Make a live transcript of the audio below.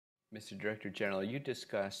Mr. Director General, you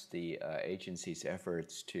discussed the agency's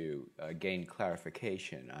efforts to gain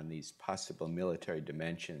clarification on these possible military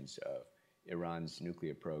dimensions of Iran's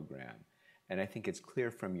nuclear program. And I think it's clear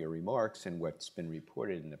from your remarks and what's been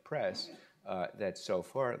reported in the press that so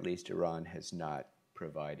far, at least, Iran has not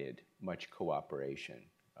provided much cooperation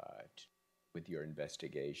with your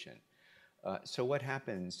investigation. So what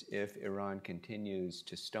happens if Iran continues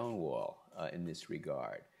to stonewall in this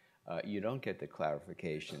regard? You don't get the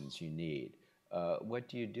clarifications you need. What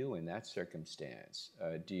do you do in that circumstance?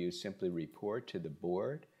 Do you simply report to the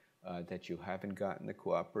board that you haven't gotten the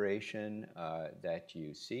cooperation that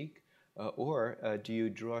you seek? Or do you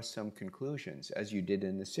draw some conclusions, as you did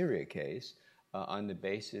in the Syria case, on the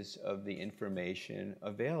basis of the information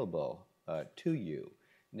available to you?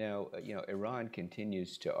 Now, Iran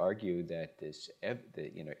continues to argue that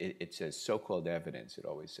it says so-called evidence, it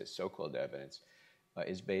always says so-called evidence,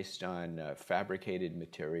 is based on fabricated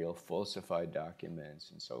material, falsified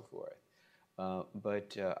documents, and so forth.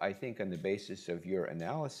 But I think on the basis of your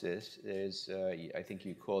analysis, I think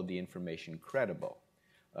you called the information credible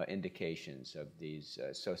indications of these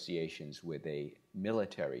associations with a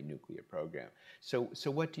military nuclear program. So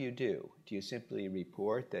what do? Do you simply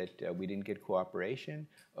report that we didn't get cooperation,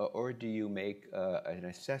 or do you make an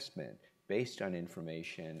assessment based on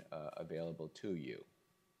information available to you?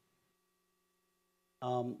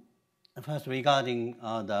 First, regarding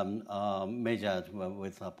the measures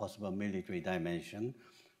with a possible military dimension,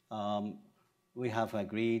 we have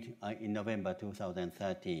agreed in November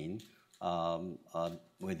 2013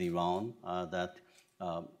 with Iran that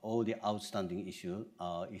all the outstanding issues,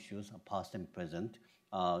 past and present,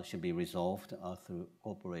 should be resolved through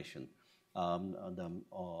cooperation.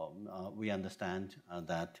 We understand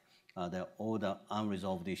that all the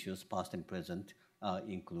unresolved issues, past and present,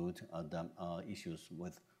 include the issues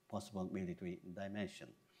with possible military dimension.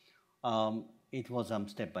 It was a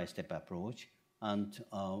step-by-step approach, and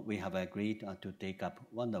we have agreed to take up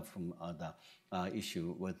one of the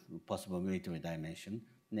issue with possible military dimension,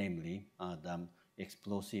 namely the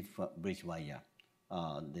explosive bridge wire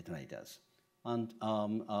detonators. And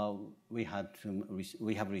we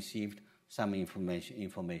have received some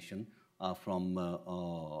information from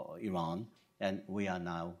Iran, and we are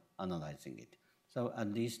now analyzing it. So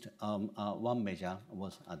at least one measure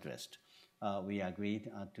was addressed. We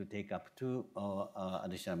agreed to take up two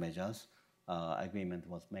additional measures. Agreement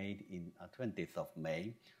was made in 20th of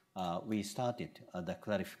May. We started the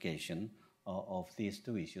clarification of these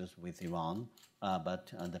two issues with Iran,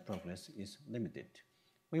 but the progress is limited.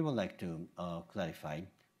 We would like to clarify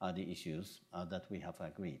the issues that we have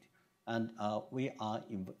agreed. And we are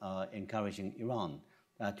encouraging Iran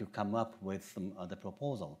to come up with the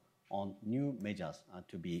proposal on new measures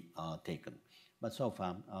to be taken. But so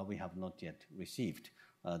far, we have not yet received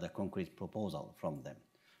the concrete proposal from them.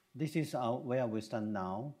 This is where we stand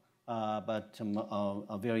now, but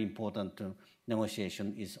a very important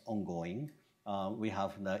negotiation is ongoing. We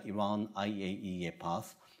have the Iran IAEA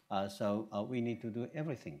path, so we need to do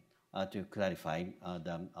everything to clarify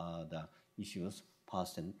the issues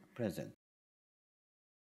past and present.